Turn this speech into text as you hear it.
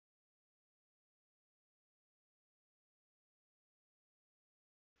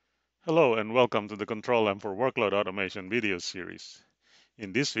Hello and welcome to the Control M for Workload Automation video series.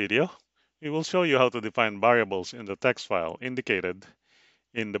 In this video, we will show you how to define variables in the text file indicated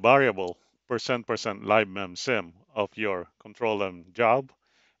in the variable %%LIBMEMSYM of your Control M job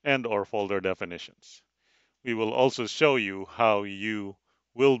and or folder definitions. We will also show you how you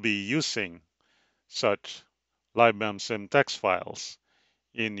will be using such LIBMEMSYM text files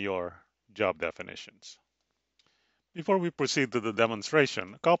in your job definitions. Before we proceed to the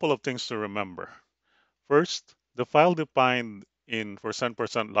demonstration, a couple of things to remember. First, the file defined in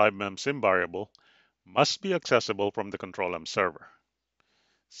 %LIBMEMSYM variable must be accessible from the Control M server.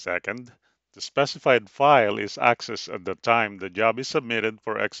 Second, the specified file is accessed at the time the job is submitted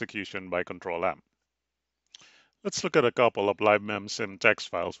for execution by Control M. Let's look at a couple of LIBMEMSYM text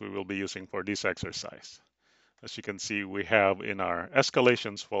files we will be using for this exercise. As you can see, we have in our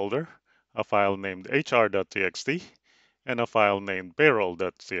escalations folder a file named hr.txt and a file named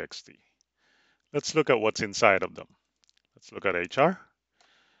payroll.txt. Let's look at what's inside of them. Let's look at HR.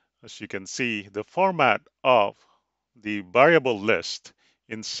 As you can see, the format of the variable list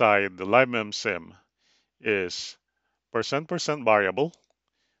inside the LIBMEMSYM is % variable,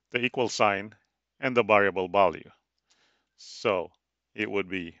 the equal sign, and the variable value. So it would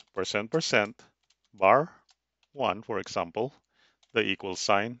be % bar 1, for example, the equal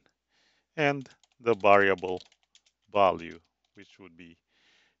sign, and the variable value, which would be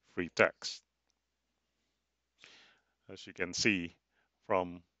free text. As you can see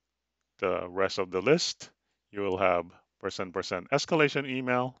from the rest of the list, you will have % escalation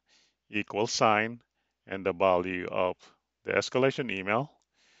email, equal sign, and the value of the escalation email,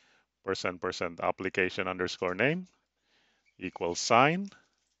 % application underscore name, equal sign,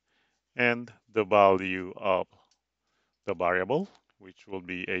 and the value of the variable, which will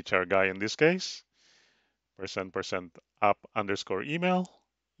be HR guy in this case, % app underscore email,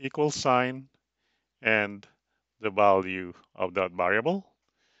 equal sign, and the value of that variable,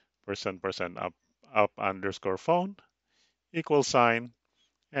 % app underscore phone, equal sign,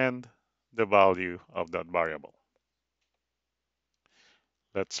 and the value of that variable.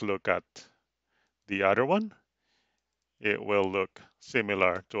 Let's look at the other one. It will look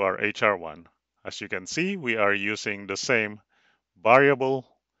similar to our HR one. As you can see, we are using the same variable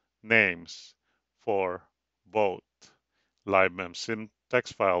names for both LIBMEMSYM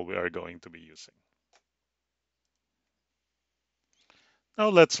text file we are going to be using. Now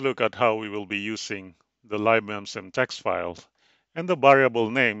let's look at how we will be using the LIBMEMSYM text files and the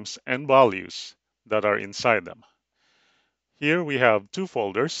variable names and values that are inside them. Here we have two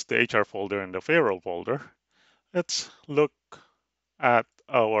folders, the HR folder and the payroll folder. Let's look at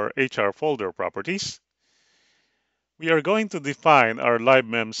our HR folder properties. We are going to define our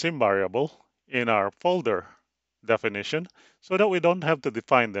LIBMEMSYM variable in our folder definition so that we don't have to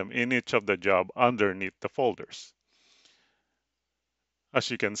define them in each of the job underneath the folders.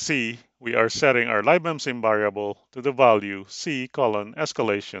 As you can see, we are setting our LIBMEMSYM variable to the value C: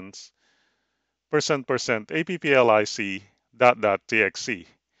 escalations %%APPLIC ... .txt.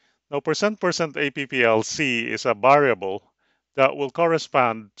 Now, %%APPLC is a variable that will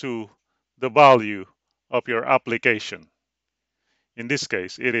correspond to the value of your application. In this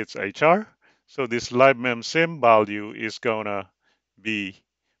case, it is HR. So this LIBMEMSYM value is going to be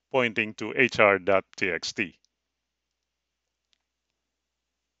pointing to HR.txt.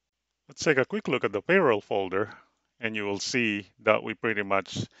 Let's take a quick look at the payroll folder, and you will see that we pretty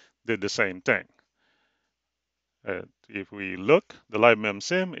much did the same thing. If we look, the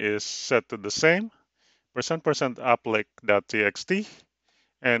LIBMEMSYM is set to the same, %applic.txt,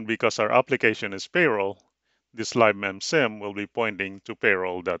 and because our application is payroll, this LIBMEMSYM will be pointing to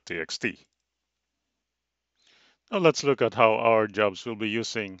payroll.txt. Now let's look at how our jobs will be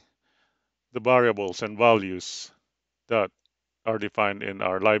using the variables and values that are defined in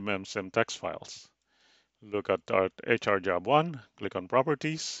our LIBMEMSYM text files. Look at our HR job 1, click on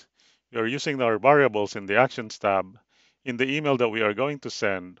properties. We are using our variables in the actions tab in the email that we are going to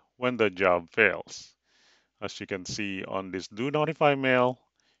send when the job fails. As you can see on this do notify mail,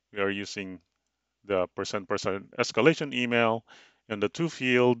 we are using the % escalation email and the to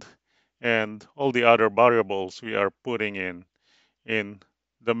field and all the other variables we are putting in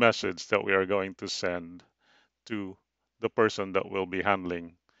the message that we are going to send to the person that will be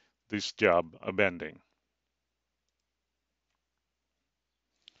handling this job abandoned.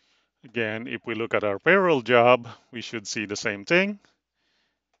 Again, if we look at our payroll job, we should see the same thing.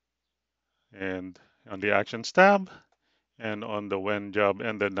 And on the actions tab and on the when job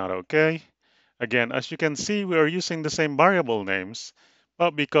ended not okay. Again, as you can see, we are using the same variable names,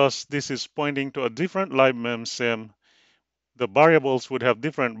 but because this is pointing to a different LIBMEMSYM, the variables would have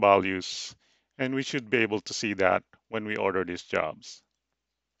different values, and we should be able to see that when we order these jobs.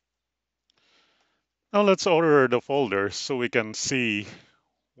 Now let's order the folders so we can see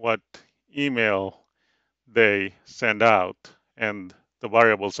what email they send out and the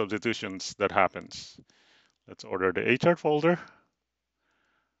variable substitutions that happens. Let's order the HR folder,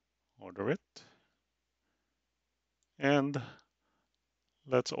 order it, and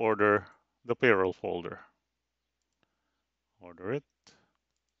let's order the payroll folder, order it.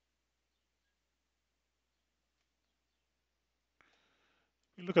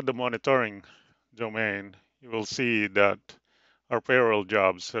 If you look at the monitoring domain, you will see that our payroll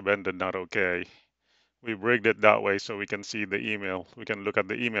jobs have ended not okay. We've rigged it that way so we can see the email. We can look at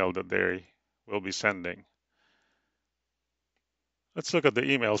the email that they will be sending. Let's look at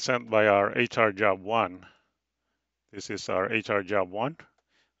the email sent by our HR job 1. This is our HR job 1.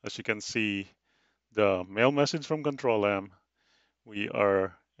 As you can see, the mail message from Control M,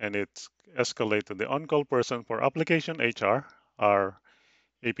 and it's escalated the on-call person for application HR, our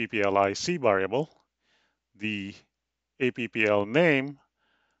APPLIC variable. The APPL name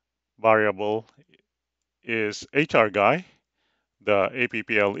variable is HR guy. The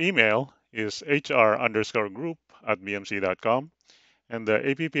APPL email is hr_group@bmc.com. And the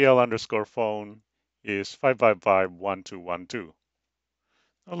APPL_phone is 555-1212.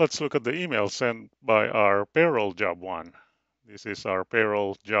 Now let's look at the email sent by our payroll job 1. This is our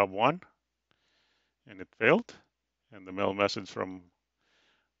payroll job 1, and it failed. And the mail message from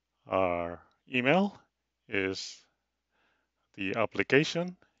our email is the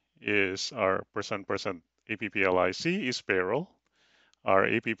application is our %% APPLIC is payroll. Our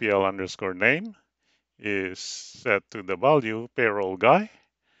APPL_name is set to the value payroll guy.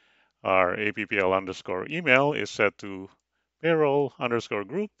 Our APPL_email is set to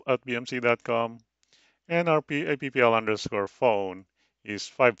payroll_group@bmc.com. And our APPL_phone is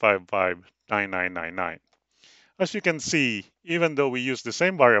 555-9999. As you can see, even though we use the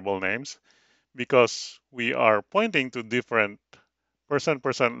same variable names, because we are pointing to different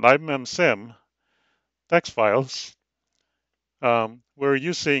 %LIBMEMSYM text files, we're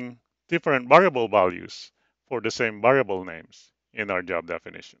using different variable values for the same variable names in our job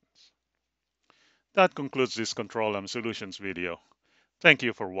definitions. That concludes this Control M Solutions video. Thank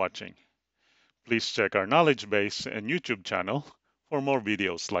you for watching. Please check our knowledge base and YouTube channel for more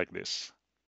videos like this.